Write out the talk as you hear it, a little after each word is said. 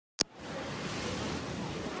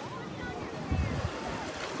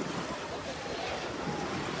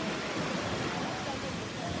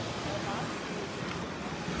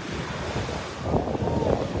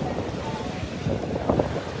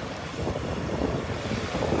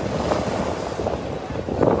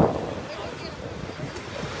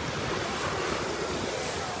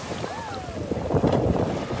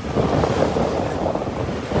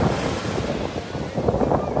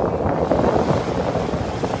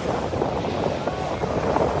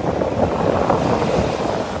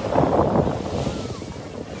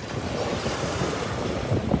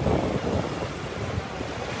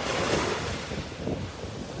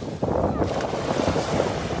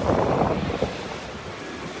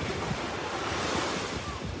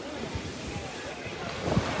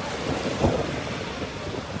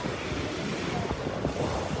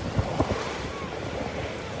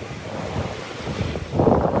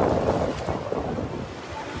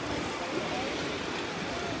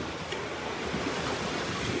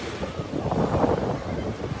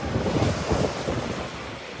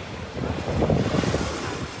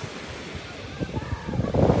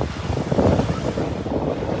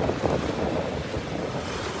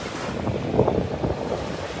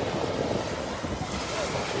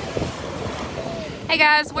Hey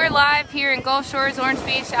guys, we're live here in Gulf Shores, Orange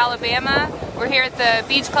Beach, Alabama. We're here at the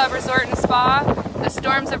Beach Club Resort and Spa. The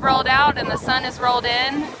storms have rolled out and the sun has rolled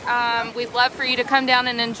in. We'd love for you to come down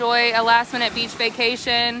and enjoy a last-minute beach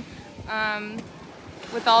vacation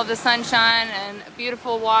with all the sunshine and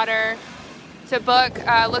beautiful water. To book,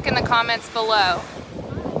 look in the comments below.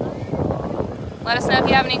 Let us know if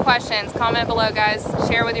you have any questions. Comment below, guys.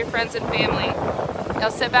 Share with your friends and family. Now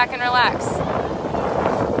sit back and relax.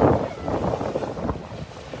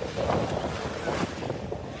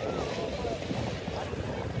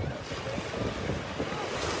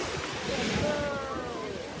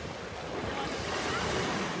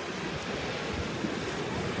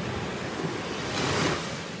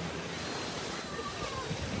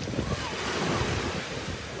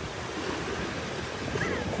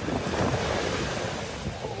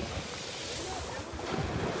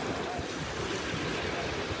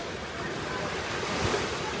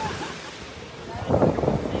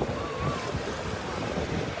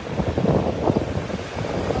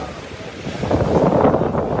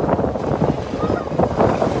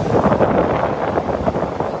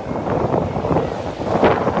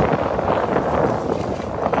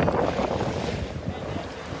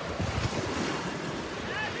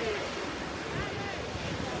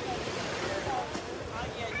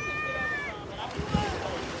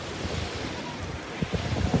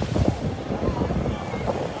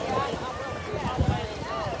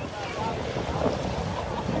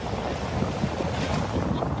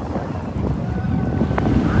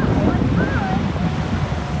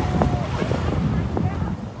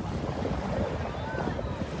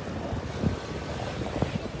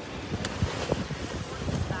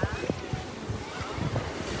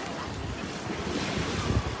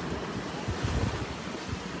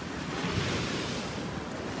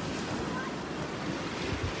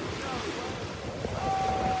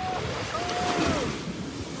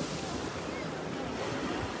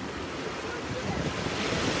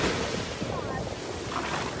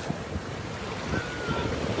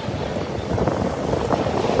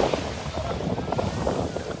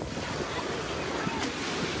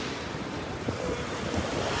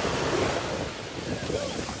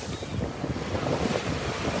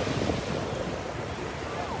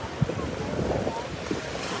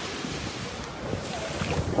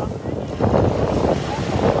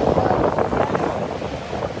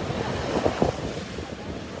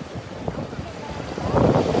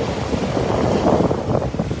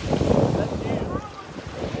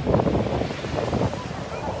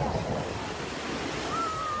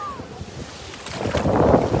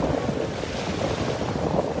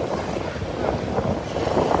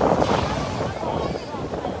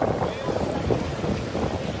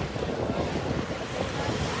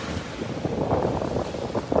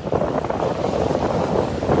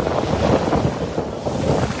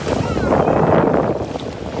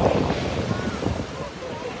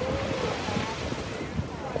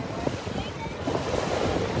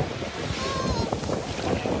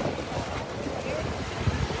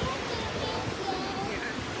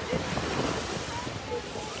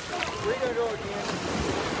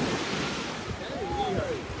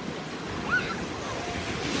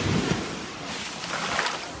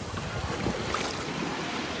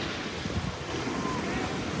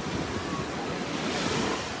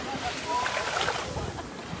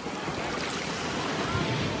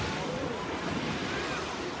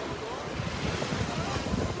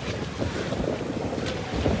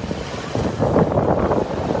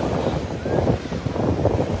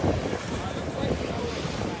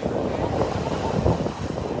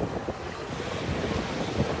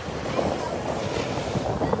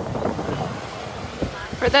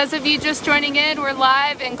 For those of you just joining in, we're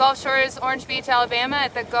live in Gulf Shores, Orange Beach, Alabama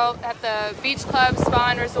at the Beach Club Spa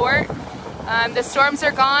and Resort. The storms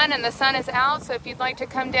are gone and the sun is out, so if you'd like to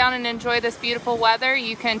come down and enjoy this beautiful weather,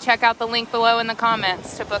 you can check out the link below in the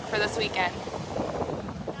comments to book for this weekend.